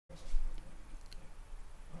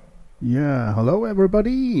Yeah, hello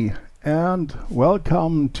everybody, and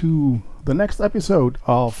welcome to the next episode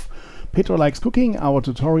of Petra Likes Cooking, our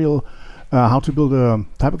tutorial how to build a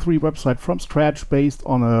Type 3 website from scratch based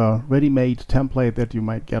on a ready-made template that you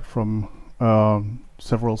might get from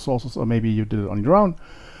several sources, or maybe you did it on your own.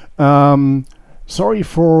 Sorry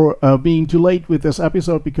for being too late with this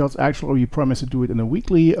episode, because actually we promised to do it in a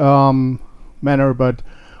weekly manner, but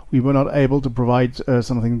we were not able to provide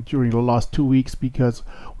something during the last 2 weeks because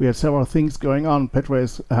we had several things going on. Petra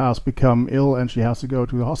has become ill and she has to go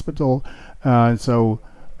to the hospital. So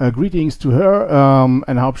greetings to her,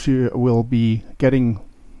 and hope she will be getting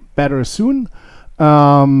better soon.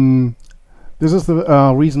 This is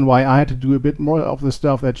the reason why I had to do a bit more of the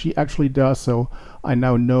stuff that she actually does. So I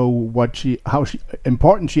now know how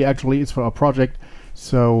important she actually is for our project.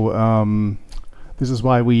 So this is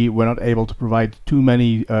why we were not able to provide too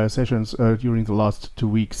many sessions during the last 2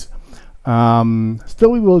 weeks.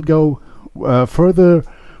 Still, we will go further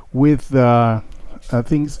with the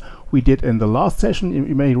things we did in the last session.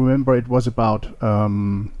 You may remember it was about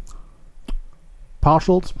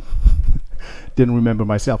partials. Didn't remember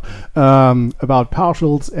myself. About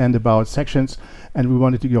partials and about sections, and we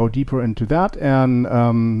wanted to go deeper into that,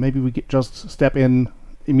 and maybe we could just step in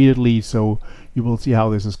immediately so you will see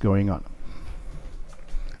how this is going on.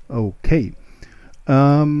 Okay,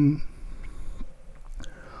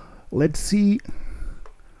 let's see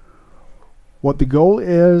what the goal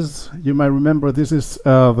is. You might remember this is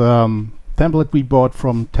the template we bought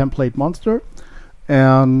from Template Monster,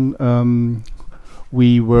 and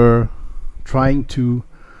we were trying to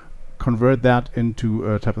convert that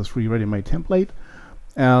into a Type 3 ready-made template.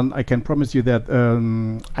 And I can promise you that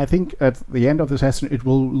I think at the end of the session it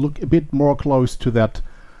will look a bit more close to that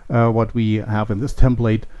what we have in this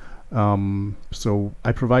template. So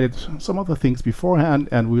I provided some of the things beforehand,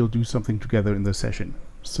 and we'll do something together in the session.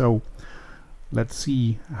 So let's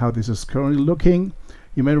see how this is currently looking.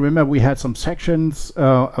 You may remember we had some sections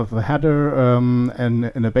of the header and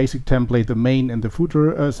in a basic template, the main and the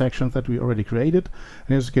footer sections that we already created.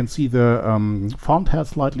 And as you can see, the font has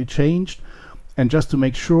slightly changed. And just to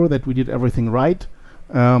make sure that we did everything right,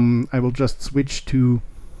 I will just switch to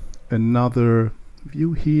another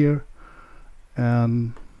view here,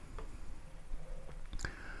 and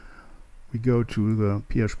we go to the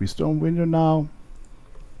PHP Storm window now.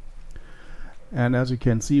 And as you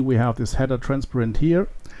can see, we have this header transparent here,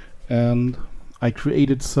 and I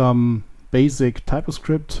created some basic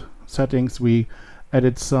TypoScript settings. We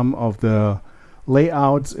added some of the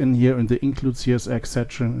layouts in here in the include CSX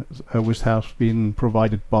section, which has been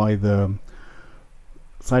provided by the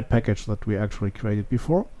site package that we actually created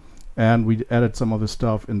before. And we added some of the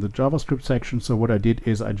stuff in the JavaScript section. So what I did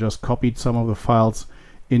is I just copied some of the files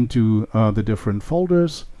into the different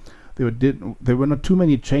folders. There were not too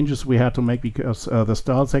many changes we had to make, because the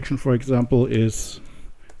style section, for example, is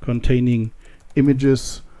containing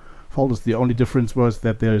images folders. The only difference was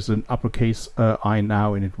that there is an uppercase I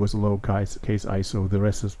now, and it was a lowercase I, so the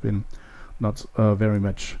rest has been not very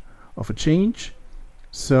much of a change.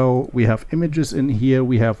 So we have images in here,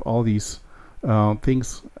 we have all these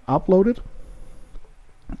things uploaded,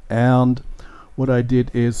 and what I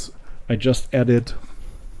did is I just added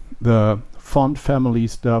the font family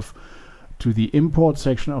stuff to the import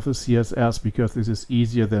section of the CSS, because this is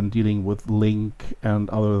easier than dealing with link and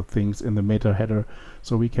other things in the meta header.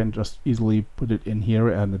 So we can just easily put it in here,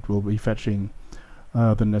 and it will be fetching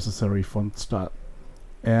the necessary font style.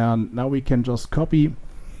 And now we can just copy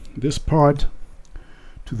this part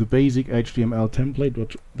to the basic HTML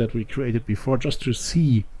template that we created before, just to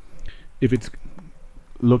see if it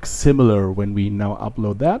looks similar when we now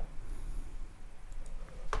upload that.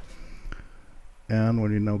 And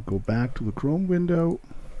when you now go back to the Chrome window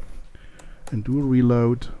and do a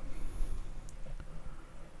reload,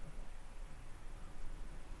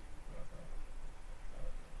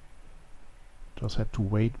 just had to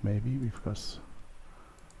wait maybe because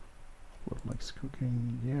what likes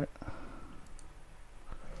cooking, yeah.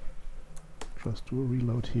 Just do a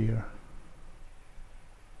reload here.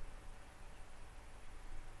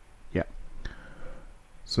 Yeah.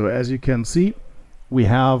 So as you can see, we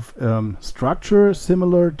have structure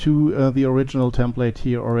similar to the original template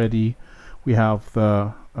here already. We have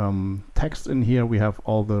the text in here, we have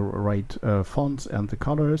all the right fonts and the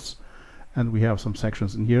colors, and we have some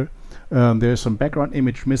sections in here. There's some background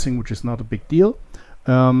image missing, which is not a big deal,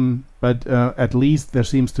 but at least there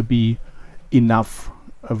seems to be enough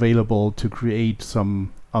available to create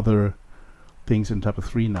some other things in Type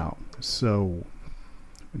 3 now. So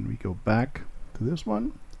when we go back to this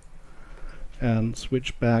one and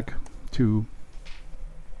switch back to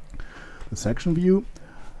the section view,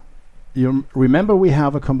 You remember we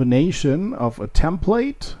have a combination of a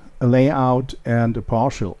template, a layout, and a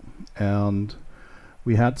partial. And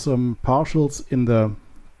we had some partials in the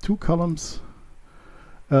 2 columns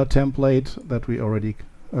template that we already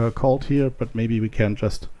called here, but maybe we can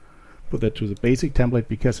just put that to the basic template,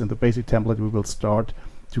 because in the basic template we will start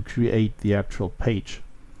to create the actual page.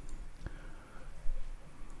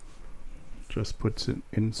 Just put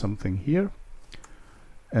in something here.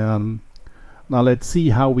 Now let's see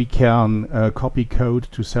how we can copy code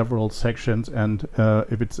to several sections, and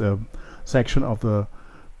if it's a section of the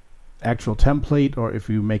actual template, or if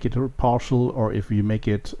you make it a partial, or if you make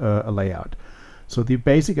it a layout. So the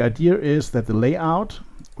basic idea is that the layout,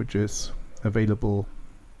 which is available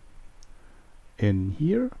in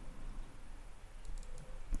here,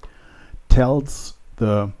 tells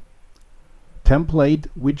the template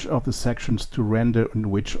which of the sections to render in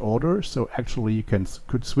which order. So actually you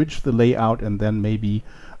could switch the layout and then maybe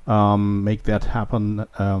make that happen,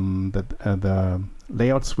 that the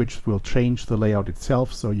layout switch will change the layout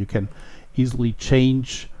itself, so you can easily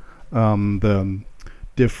change the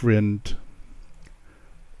different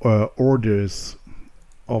orders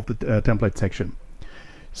of the template section.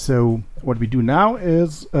 So what we do now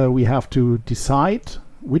is we have to decide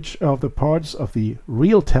which of the parts of the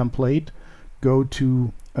real template go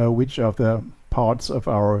to which of the parts of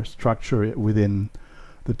our structure within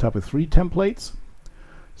the Typo 3 templates.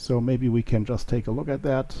 So maybe we can just take a look at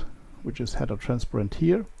that, which is header transparent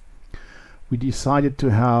here. We decided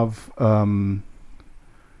to have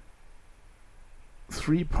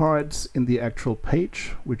 3 parts in the actual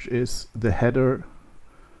page, which is the header,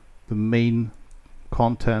 the main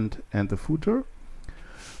content, and the footer.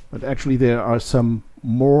 But actually there are some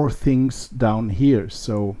more things down here.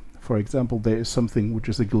 So for example, there is something which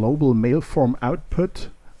is a global mail form output.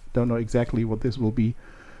 Don't know exactly what this will be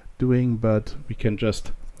doing, but we can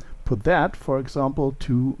just put that, for example,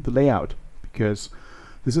 to the layout, because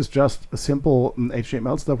this is just a simple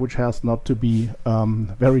HTML stuff which has not to be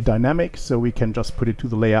very dynamic, so we can just put it to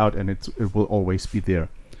the layout and it will always be there.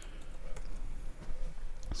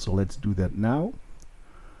 So let's do that now.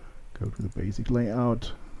 Go to the basic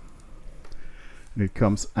layout, and it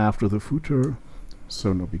comes after the footer,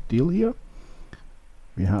 so no big deal here.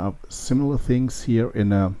 We have similar things here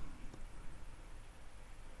in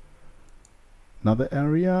another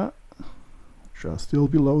area, which are still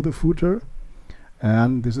below the footer.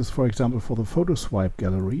 And this is, for example, for the photo swipe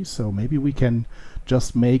gallery. So maybe we can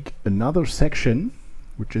just make another section,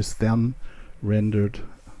 which is then rendered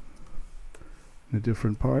in a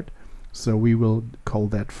different part. So we will call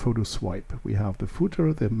that photo swipe. We have the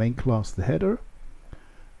footer, the main class, the header.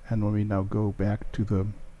 And when we now go back to the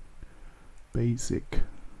basic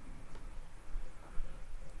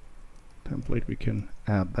template, we can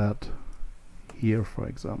add that here, for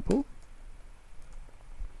example.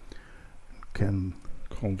 Can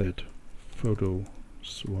call that photo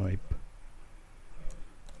swipe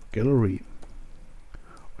gallery,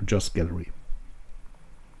 or just gallery.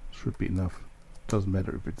 Should be enough. Doesn't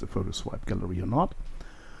matter if it's a photo swipe gallery or not.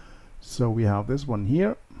 So we have this one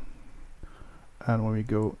here, and when we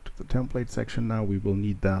go to the template section now, we will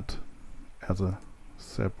need that as a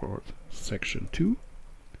separate section too.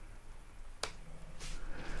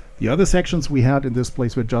 The other sections we had in this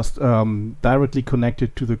place were just directly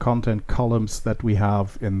connected to the content columns that we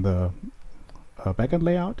have in the backend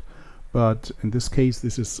layout. But in this case,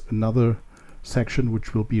 this is another section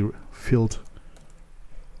which will be filled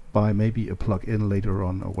by maybe a plugin later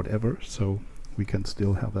on or whatever. So we can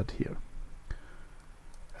still have that here.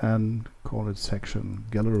 And call it section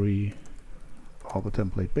gallery or the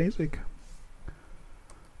template basic.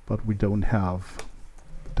 But we don't have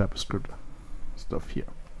the TypoScript stuff here.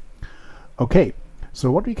 Okay, so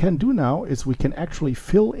what we can do now is we can actually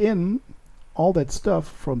fill in all that stuff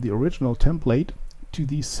from the original template to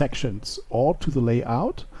these sections or to the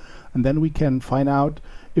layout, and then we can find out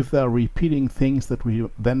if there are repeating things that we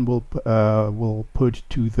then will put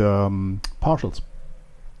to the partials.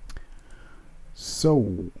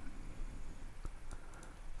 So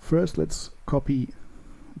first let's copy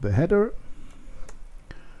the header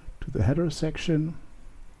to the header section.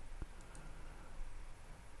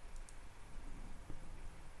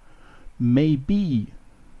 Maybe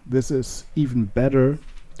this is even better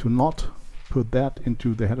to not put that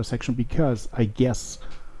into the header section, because I guess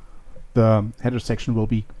the header section will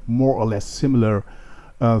be more or less similar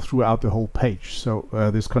throughout the whole page. So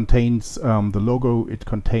this contains the logo, it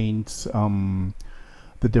contains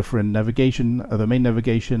the different navigation, the main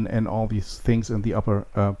navigation, and all these things in the upper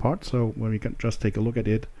part. So when we can just take a look at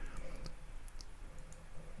it,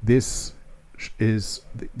 this is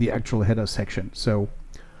the actual header section. So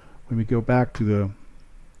when we go back to the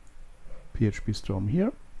PHP Storm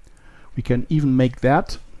here, we can even make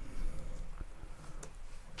that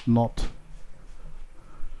not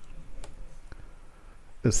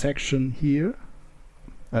a section here.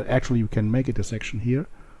 Actually, we can make it a section here,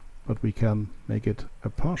 but we can make it a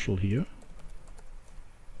partial here,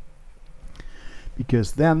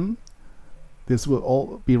 because then this will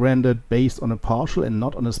all be rendered based on a partial and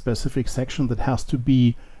not on a specific section that has to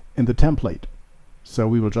be in the template. So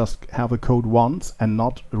we will just have a code once and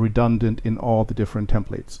not redundant in all the different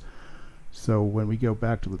templates. So when we go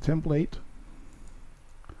back to the template,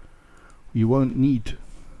 we won't need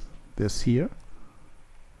this here,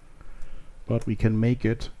 but we can make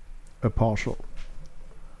it a partial.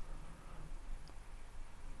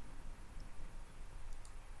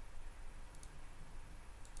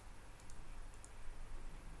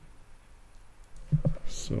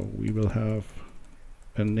 So we will have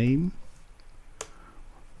a name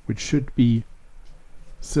which should be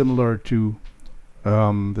similar to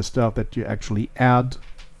the stuff that you actually add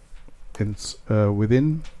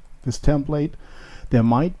within this template. There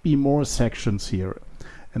might be more sections here,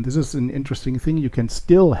 and this is an interesting thing. You can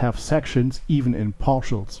still have sections even in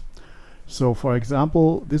partials. So for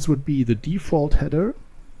example, this would be the default header,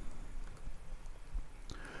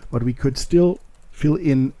 but we could still fill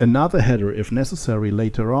in another header if necessary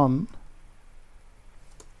later on.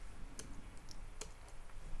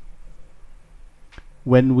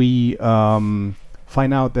 When we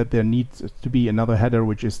find out that there needs to be another header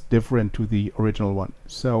which is different to the original one.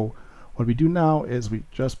 So what we do now is we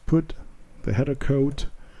just put the header code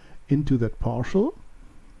into that partial,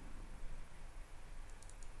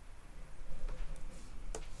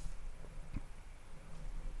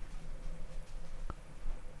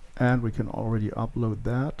 and we can already upload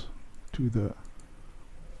that to the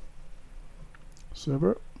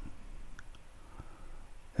server,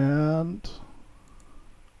 and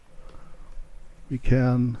we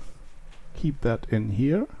can keep that in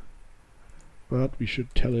here, but we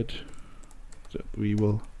should tell it that we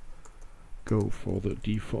will go for the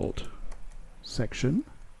default section,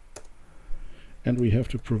 and we have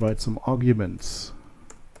to provide some arguments.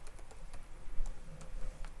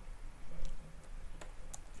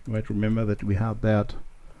 You might remember that we had that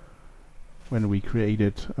when we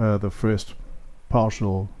created the first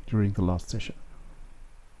partial during the last session.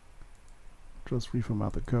 Just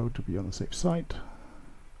reformat the code to be on the safe side.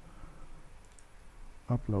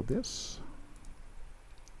 Upload this,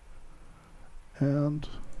 and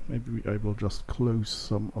maybe I will just close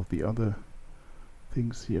some of the other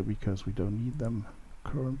things here because we don't need them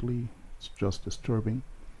currently. It's just disturbing.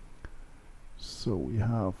 So we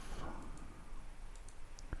have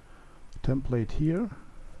a template here,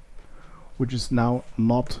 which is now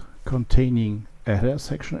not containing a header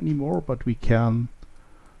section anymore, but we can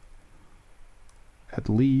at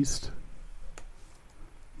least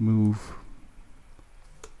move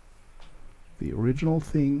the original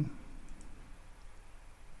thing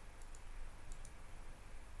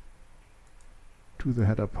to the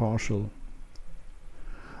header partial.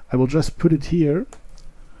 I will just put it here,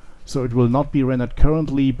 so it will not be rendered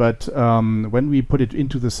currently, but when we put it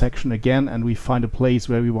into the section again and we find a place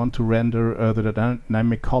where we want to render the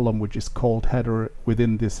dynamic column, which is called header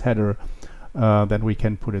within this header, then we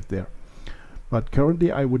can put it there. But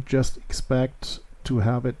currently I would just expect to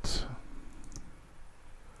have it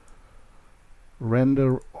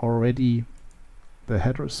render already the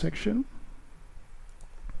header section.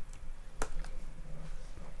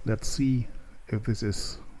 Let's see if this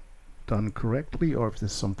is done correctly or if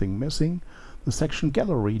there's something missing. The section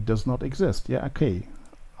gallery does not exist. Yeah, okay.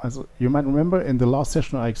 As you might remember, in the last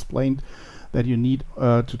session I explained that you need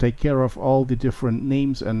to take care of all the different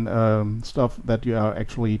names and stuff that you are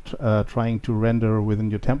actually trying to render within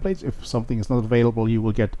your templates. If something is not available, you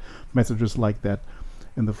will get messages like that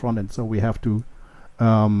in the front end. So we have to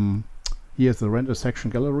here's the render section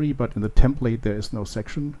gallery, but in the template there is no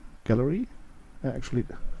section gallery. Actually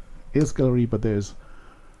is gallery, but there's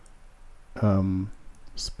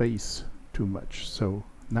space too much. So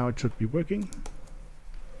now it should be working.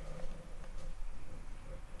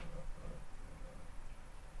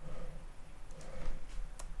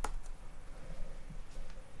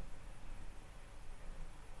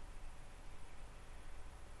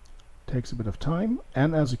 Takes a bit of time,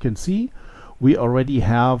 and as you can see, we already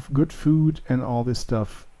have good food and all this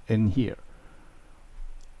stuff in here.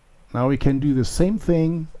 Now we can do the same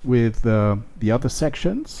thing with the other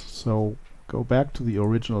sections. So go back to the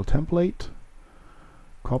original template,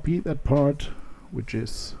 copy that part, which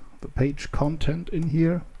is the page content in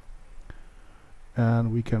here,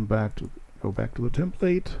 and we can go back to the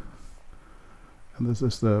template and this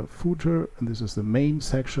is the footer, and this is the main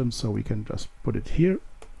section, so we can just put it here.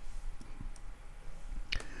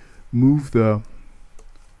 Move the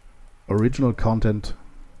original content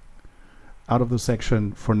out of the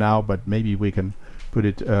section for now, but maybe we can put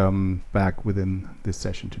it back within this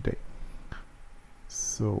session today.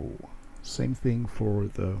 So same thing for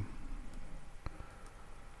the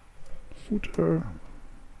footer.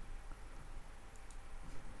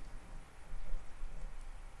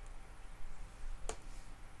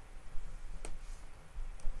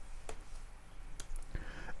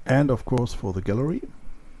 And of course for the gallery.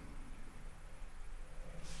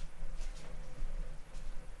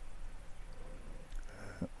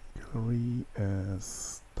 Gallery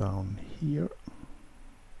is down here.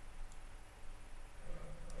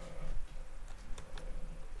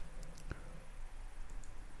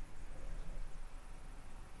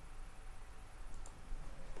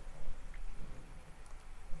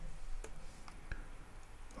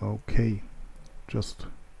 Okay, just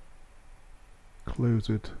close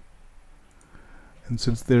it. And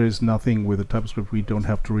since there is nothing with the TypeScript, we don't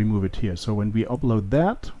have to remove it here. So when we upload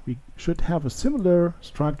that, we should have a similar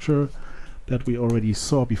structure that we already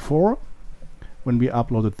saw before when we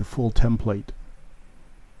uploaded the full template.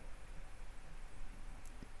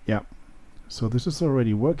 Yeah, so this is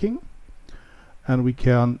already working, and we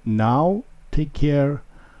can now take care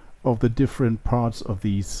of the different parts of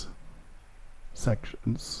these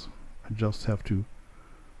sections. I just have to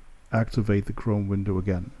activate the Chrome window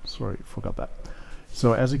again. Sorry, forgot that.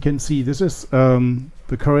 So as you can see, this is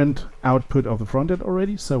the current output of the front end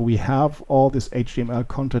already. So we have all this HTML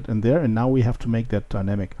content in there, and now we have to make that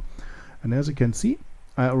dynamic. And as you can see,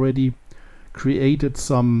 I already created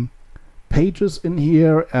some pages in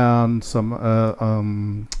here and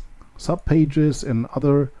some sub pages and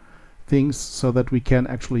other things so that we can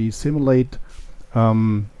actually simulate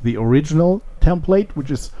the original template, which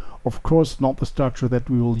is of course not the structure that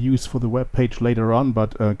we will use for the web page later on,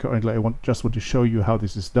 but currently I just want to show you how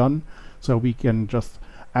this is done. So we can just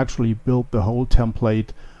actually build the whole template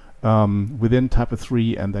within Type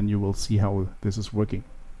 3, and then you will see how this is working.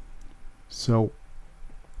 So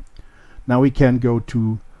now we can go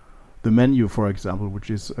to the menu, for example,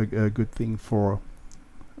 which is a good thing for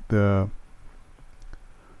the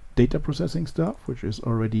data processing stuff, which is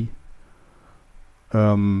already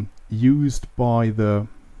used by the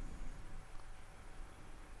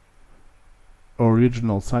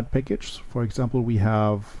original site package. For example, we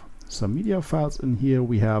have some media files in here,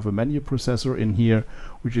 we have a menu processor in here,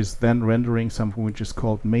 which is then rendering something which is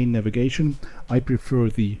called main navigation. I prefer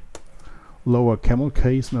the lower camel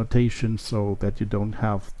case notation so that you don't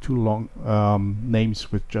have too long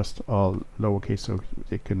names with just lowercase, so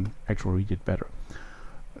they can actually read it better.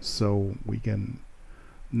 So we can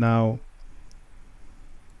now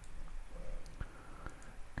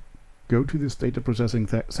go to this data processing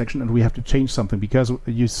section, and we have to change something because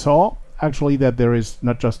you saw actually that there is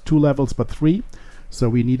not just 2 levels but 3, so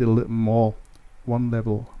we need a little more, 1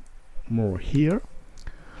 level more here.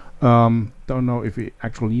 Don't know if we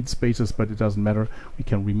actually need spaces, but it doesn't matter, we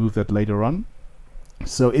can remove that later on.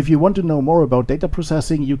 So if you want to know more about data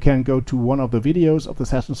processing, you can go to one of the videos of the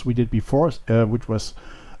sessions we did before, which was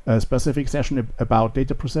a specific session about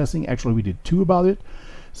data processing. Actually we did 2 about it.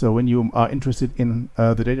 So when you are interested in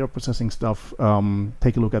the data processing stuff,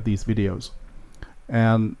 take a look at these videos.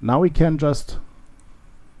 And now we can just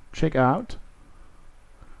check out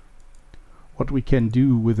what we can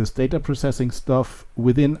do with this data processing stuff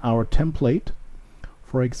within our template.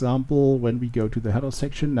 For example, when we go to the header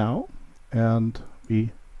section now and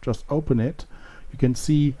we just open it, you can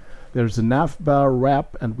see there's a navbar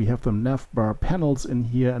wrap, and we have some navbar panels in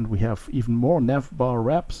here, and we have even more navbar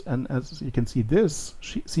wraps. And as you can see, this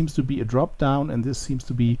seems to be a drop down, and this seems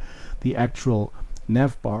to be the actual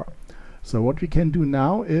navbar. So what we can do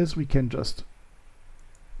now is we can just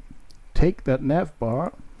take that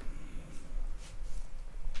navbar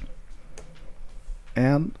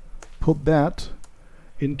and put that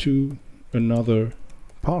into another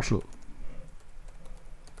partial.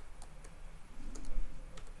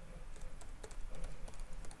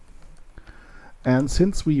 And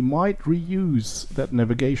since we might reuse that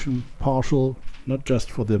navigation partial not just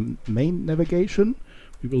for the main navigation,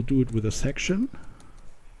 we will do it with a section.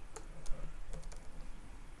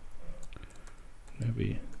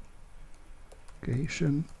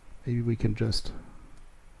 Navigation. Maybe we can just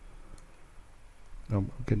we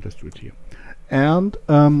can just do it here. And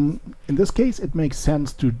in this case, it makes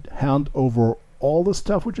sense to hand over all the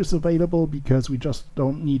stuff which is available, because we just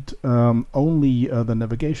don't need only the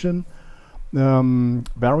navigation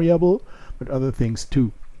variable, but other things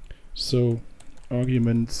too. So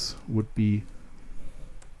arguments would be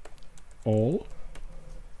all.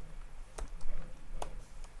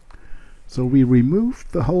 So we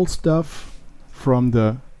removed the whole stuff from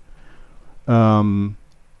the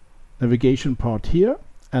navigation part here,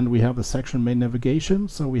 and we have the section main navigation,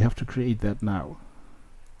 so we have to create that now.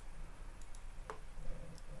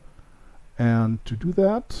 And to do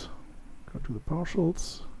that, go to the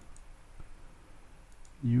partials,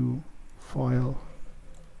 new file,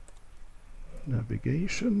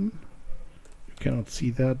 navigation. You cannot see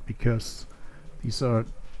that because these are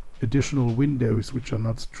additional windows which are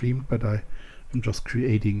not streamed, but I am just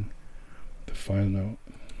creating the file now.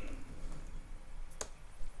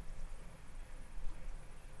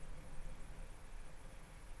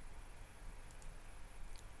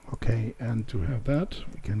 Okay, and to have that,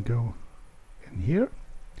 we can go in here,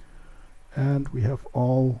 and we have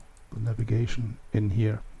all the navigation in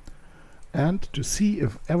here. And to see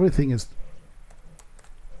if everything is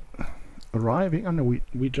arriving, oh no,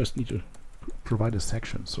 we just need to provide a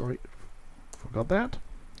section. Sorry, forgot that.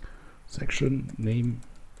 Section name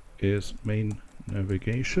is main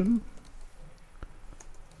navigation.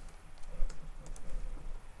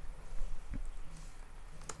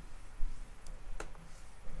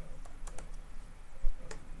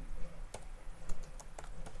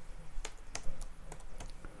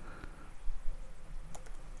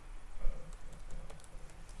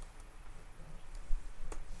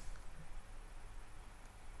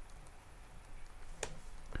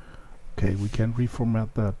 Okay, we can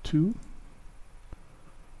reformat that too.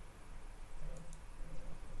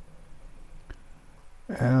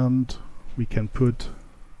 And we can put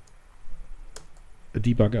a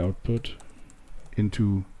debug output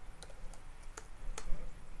into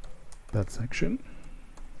that section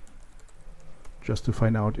just to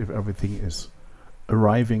find out if everything is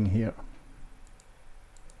arriving here.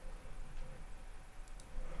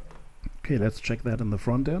 Okay, let's check that in the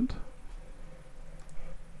front end.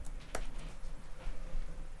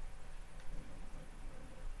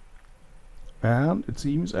 And it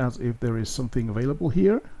seems as if there is something available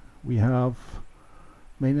here. We have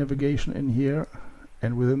main navigation in here,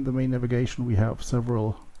 and within the main navigation we have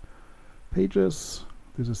several pages.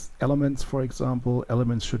 This is elements, for example.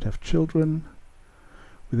 Elements should have children.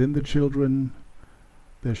 Within the children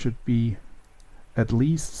there should be at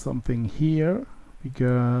least something here,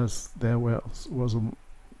 because there was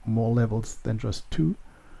more levels than just 2.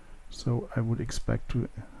 So I would expect to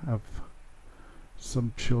have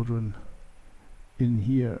some children in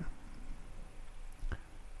here.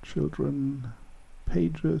 Children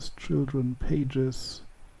pages,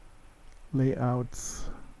 layouts.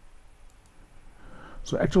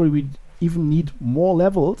 So actually we even need more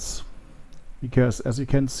levels, because as you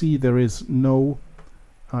can see there is no,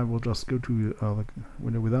 I will just go to the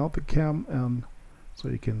window without the cam, and so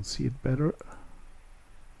you can see it better.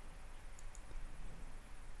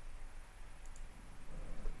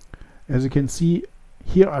 As you can see,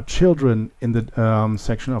 here are children in the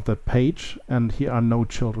section of that page, and here are no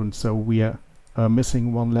children, so we are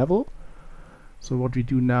missing one level. So what we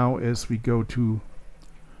do now is we go to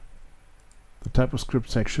the TypoScript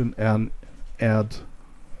section and add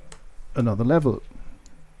another level.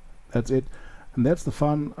 That's it. And that's the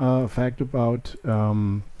fun fact about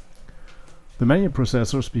the menu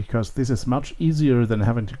processors, because this is much easier than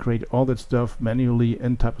having to create all that stuff manually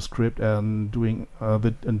in TypoScript and doing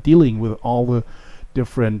and dealing with all the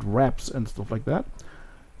different wraps and stuff like that.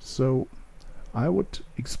 So I would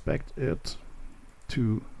expect it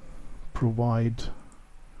to provide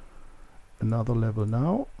another level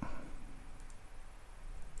now.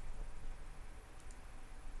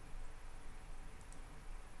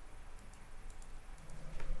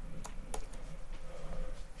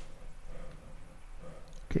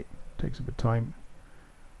 Okay, takes a bit of time.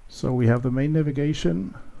 So we have the main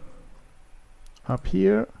navigation up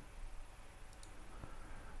here.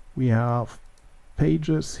 We have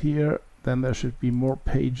pages here, then there should be more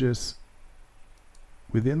pages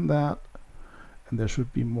within that, and there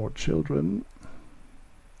should be more children.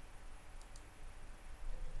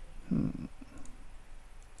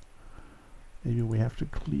 Maybe we have to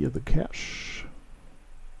clear the cache.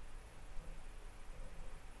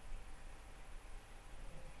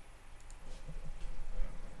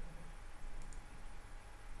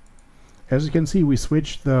 As you can see, we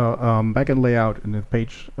switched the backend layout in the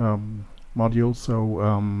page module,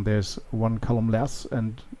 so there's one column less,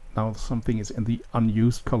 and now something is in the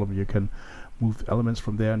unused column. You can move elements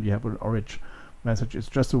from there, and you have an orange message. It's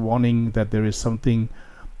just a warning that there is something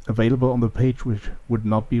available on the page which would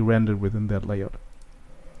not be rendered within that layout.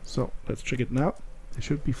 So let's check it now. There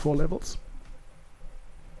should be 4 levels.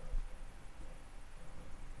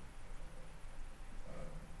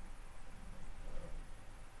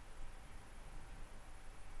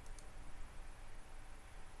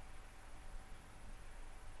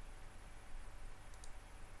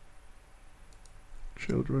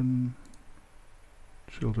 children,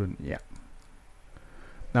 yeah.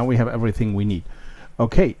 Now we have everything we need.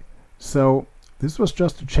 Okay, so this was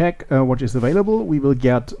just to check what is available. We will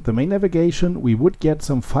get the main navigation. We would get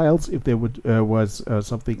some files if there was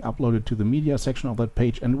something uploaded to the media section of that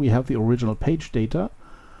page, and we have the original page data.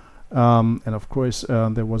 And of course,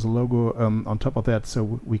 there was a logo on top of that,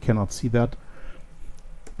 so we cannot see that.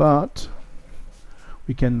 But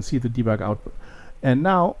we can see the debug output. And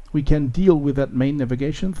now we can deal with that main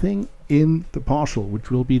navigation thing in the partial,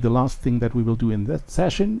 which will be the last thing that we will do in that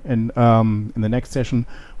session. And in the next session,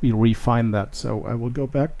 we'll refine that. So I will go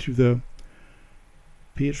back to the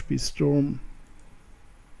PHP Storm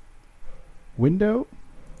window.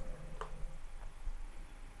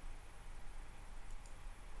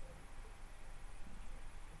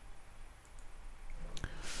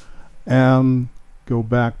 And go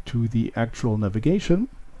back to the actual navigation.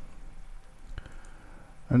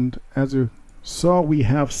 And as you saw, we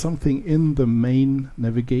have something in the main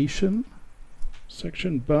navigation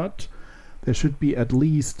section, but there should be at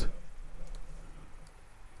least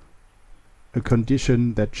a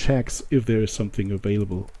condition that checks if there is something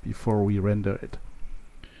available before we render it.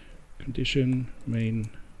 Condition main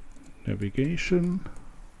navigation.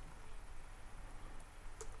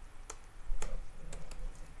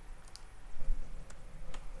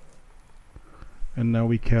 And now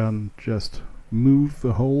we can just move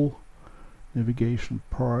the whole navigation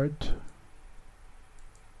part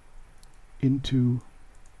into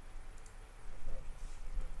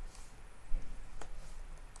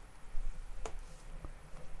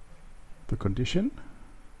the condition.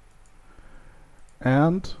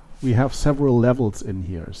 And we have several levels in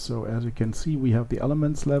here. So as you can see, we have the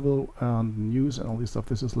elements level and news and all this stuff.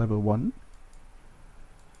 This is level 1.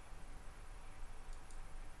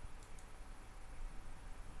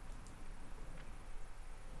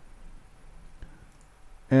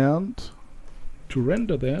 And to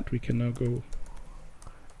render that, we can now go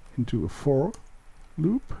into a for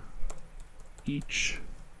loop. Each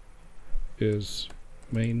is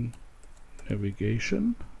main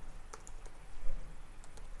navigation.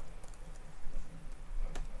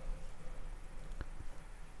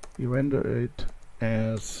 We render it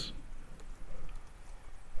as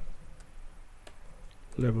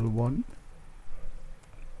level 1,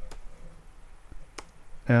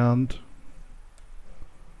 and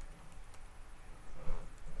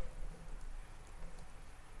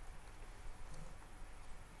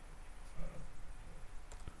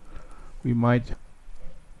we might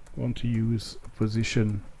want to use a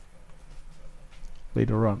position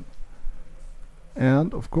later on.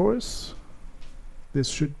 And of course, this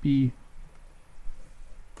should be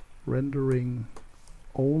rendering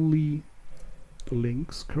only the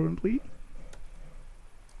links currently.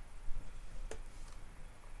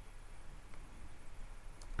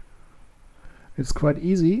 It's quite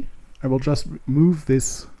easy. I will just move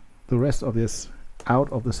the rest of this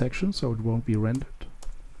out of the section so it won't be rendered.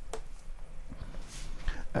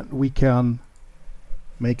 And we can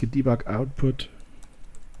make a debug output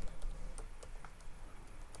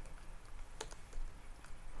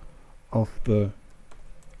of the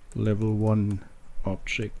level 1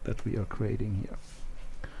 object that we are creating here.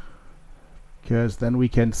 Because then we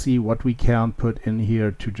can see what we can put in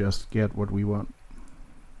here to just get what we want.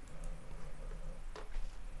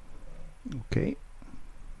 Okay.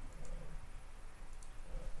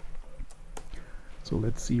 So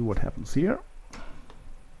let's see what happens here.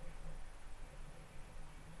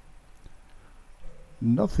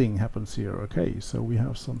 Nothing happens here. Okay, so we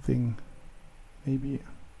have something maybe.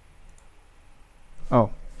 Oh,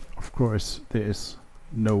 of course, there is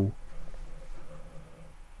no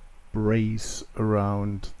brace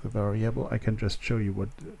around the variable. I can just show you what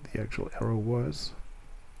the actual error was.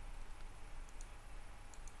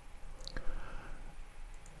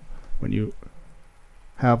 When you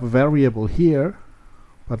have a variable here,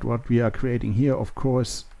 but what we are creating here, of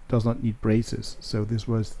course, does not need braces. So this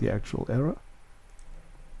was the actual error.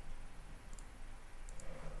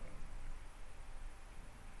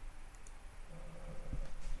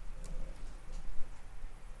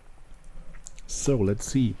 So let's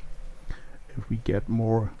see if we get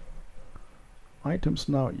more items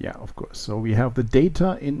now. Yeah, of course. So we have the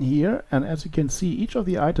data in here, and as you can see, each of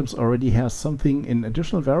the items already has something in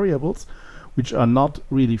additional variables which are not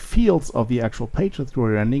really fields of the actual page that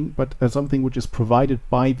we're rendering, but something which is provided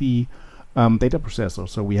by the data processor.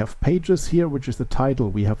 So we have pages here, which is the title.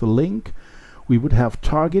 We have the link. We would have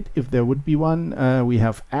target if there would be one. We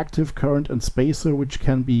have active, current, and spacer, which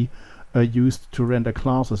can be used to render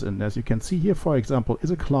classes. And as you can see here, for example,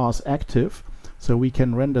 is a class active, so we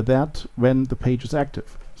can render that when the page is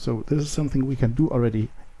active. So this is something we can do already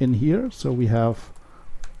in here. So we have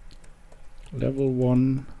level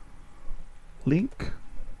 1 link,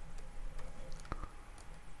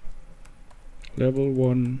 level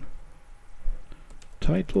 1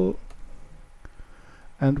 title,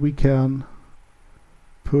 and we can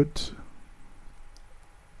put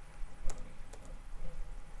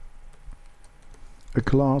a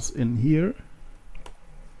class in here,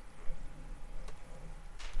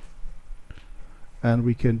 and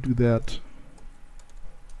we can do that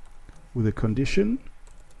with a condition.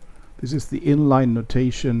 This is the inline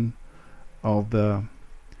notation of the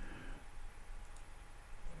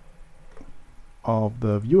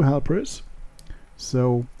view helpers.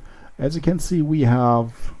 So as you can see, we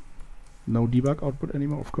have no debug output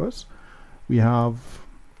anymore, of course. We have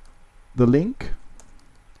the link,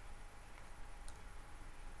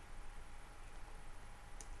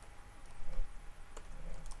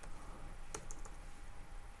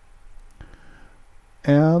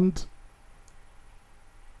 and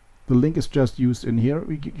the link is just used in here.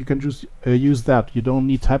 You can just use that. You don't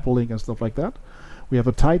need hyperlink and stuff like that. We have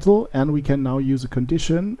a title, and we can now use a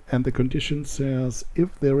condition, and the condition says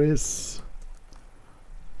if there is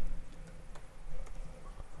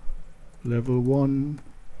level 1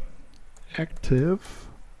 active,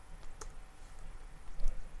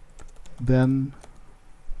 then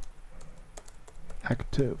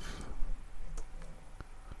active.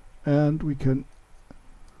 And we can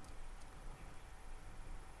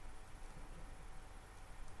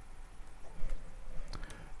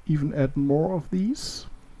even add more of these.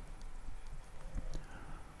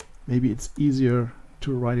 Maybe it's easier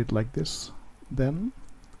to write it like this then,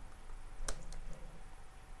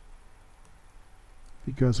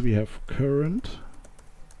 because we have current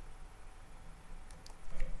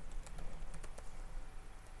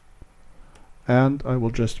and I will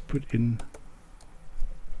just put in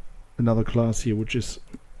another class here which is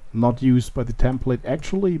not used by the template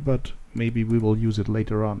actually, but maybe we will use it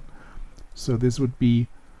later on. So this would be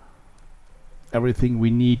everything we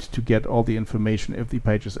need to get all the information if the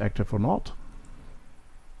page is active or not.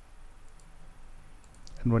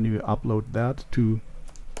 And when you upload that to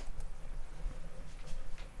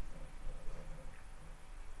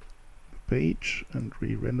the page and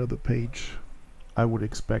re-render the page, I would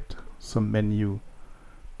expect some menu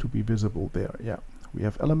to be visible there. Yeah, we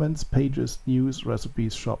have elements, pages, news,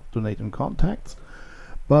 recipes, shop, donate, and contacts.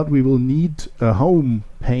 But we will need a home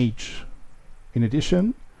page in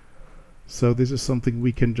addition. So this is something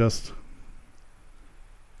we can just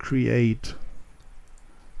create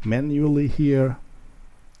manually here,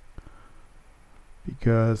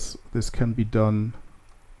 because this can be done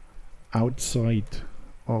outside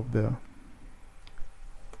of the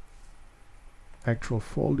actual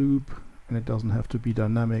for loop, and it doesn't have to be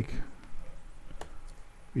dynamic.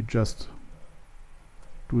 We just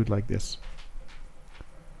do it like this.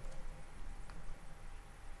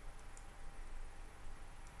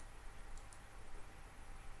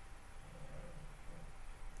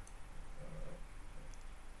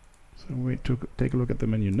 So we take a look at the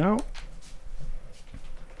menu now.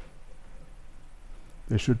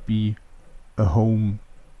 There should be a home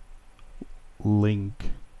link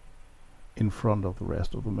in front of the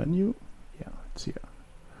rest of the menu. Yeah, it's here.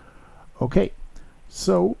 Okay,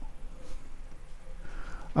 so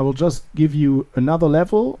I will just give you another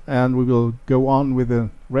level and we will go on with the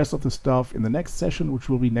rest of the stuff in the next session, which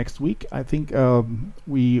will be next week. I think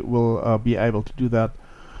we will be able to do that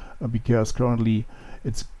because currently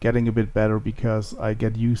it's getting a bit better, because I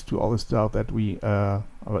get used to all the stuff that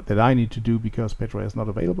that I need to do, because Petra is not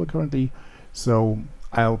available currently. So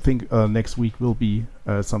I think next week will be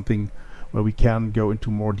something where we can go into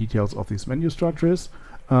more details of these menu structures.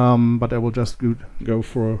 But I will just go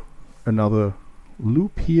for another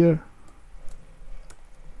loop here.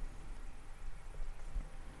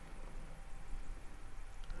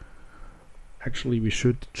 Actually, we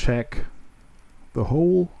should check the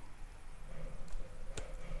whole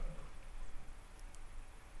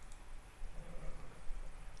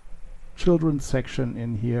children's section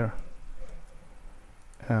in here,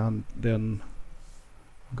 and then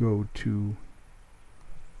go to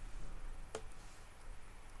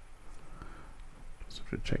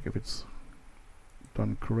to check if it's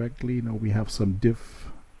done correctly. No, we have some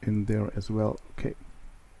diff in there as well. Okay,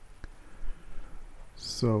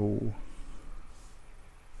 so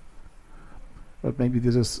but maybe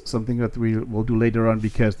this is something that we will do later on,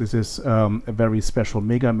 because this is a very special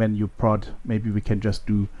mega menu prod. Maybe we can just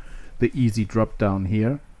do the easy drop down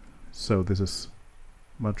here. So this is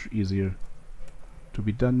much easier to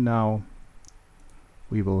be done now.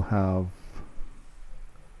 We will have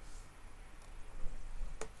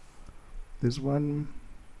this one,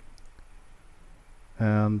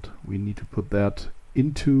 and we need to put that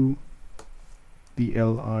into the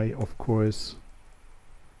LI, of course.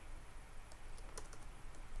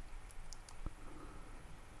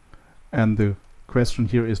 And the question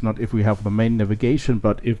here is not if we have the main navigation,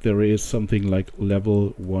 but if there is something like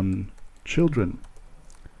level 1 children.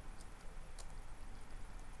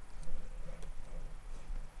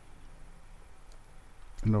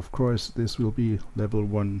 And of course this will be level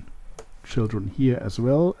 1 children here as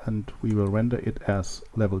well, and we will render it as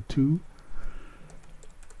level 2.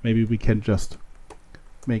 Maybe we can just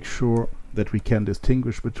make sure that we can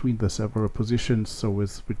distinguish between the several positions, so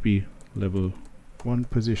it would be level 1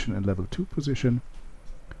 position and level 2 position.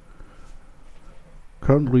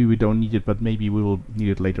 Currently we don't need it, but maybe we will need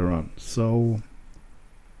it later on. So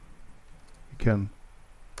we can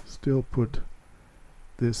still put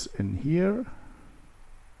this in here,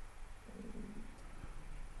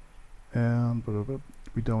 and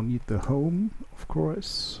we don't need the home, of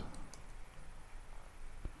course.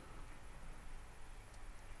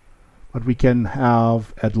 But we can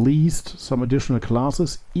have at least some additional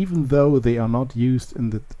classes, even though they are not used in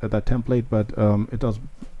that template, but it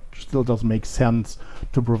still does make sense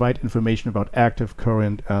to provide information about active,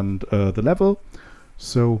 current, and the level.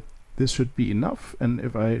 So this should be enough, and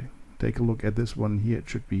if I take a look at this one here, it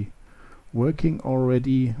should be working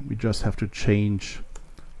already. We just have to change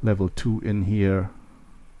level 2 in here.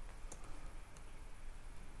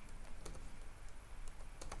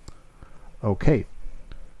 Okay.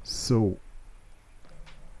 So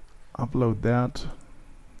upload that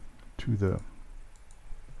to the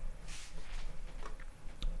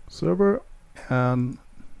server, and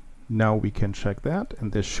now we can check that,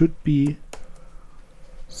 and there should be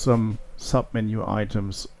some submenu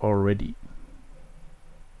items already.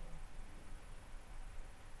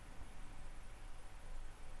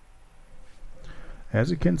 As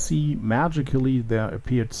you can see, magically there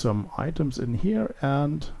appeared some items in here,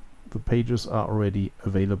 and the pages are already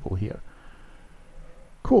available here.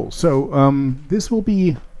 Cool. So this will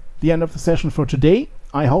be the end of the session for today.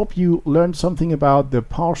 I hope you learned something about the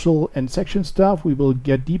partial and section stuff. We will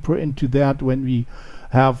get deeper into that when we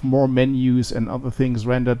have more menus and other things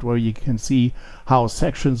rendered, where you can see how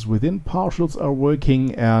sections within partials are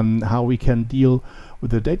working and how we can deal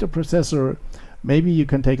with the data processor. Maybe you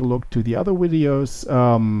can take a look to the other videos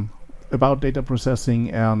about data processing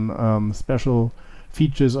and special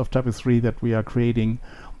features of Tapestry that we are creating.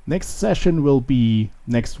 Next session will be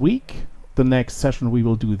next week. The next session we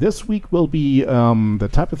will do this week will be the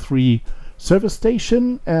Tapestry service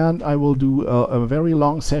station, and I will do a very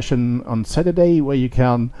long session on Saturday where you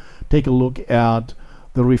can take a look at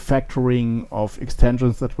the refactoring of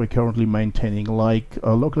extensions that we're currently maintaining, like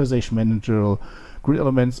localization manager, grid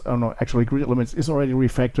elements. Oh no, actually grid elements is already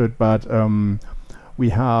refactored, but we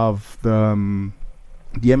have the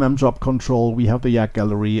job control, we have the YAG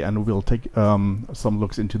gallery, and we'll take some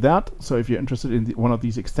looks into that. So if you're interested in one of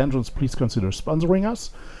these extensions, please consider sponsoring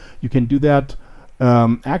us. You can do that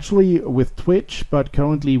actually with Twitch, but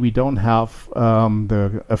currently we don't have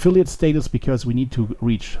the affiliate status because we need to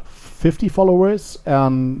reach 50 followers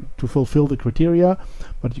to fulfill the criteria.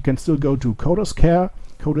 But you can still go to Coders.care.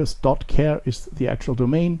 Coders.care is the actual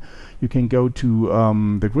domain. You can go to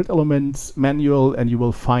the grid elements manual, and you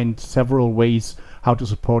will find several ways how to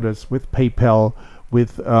support us with PayPal,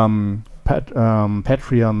 with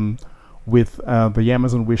Patreon, with the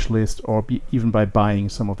Amazon wishlist, or even by buying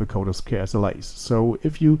some of the Coders.care SLAs. So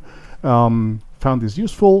if you found this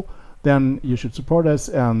useful, then you should support us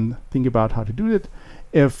and think about how to do it.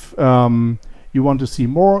 If you want to see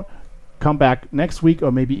more, come back next week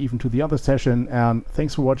or maybe even to the other session. And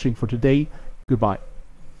thanks for watching for today. Goodbye.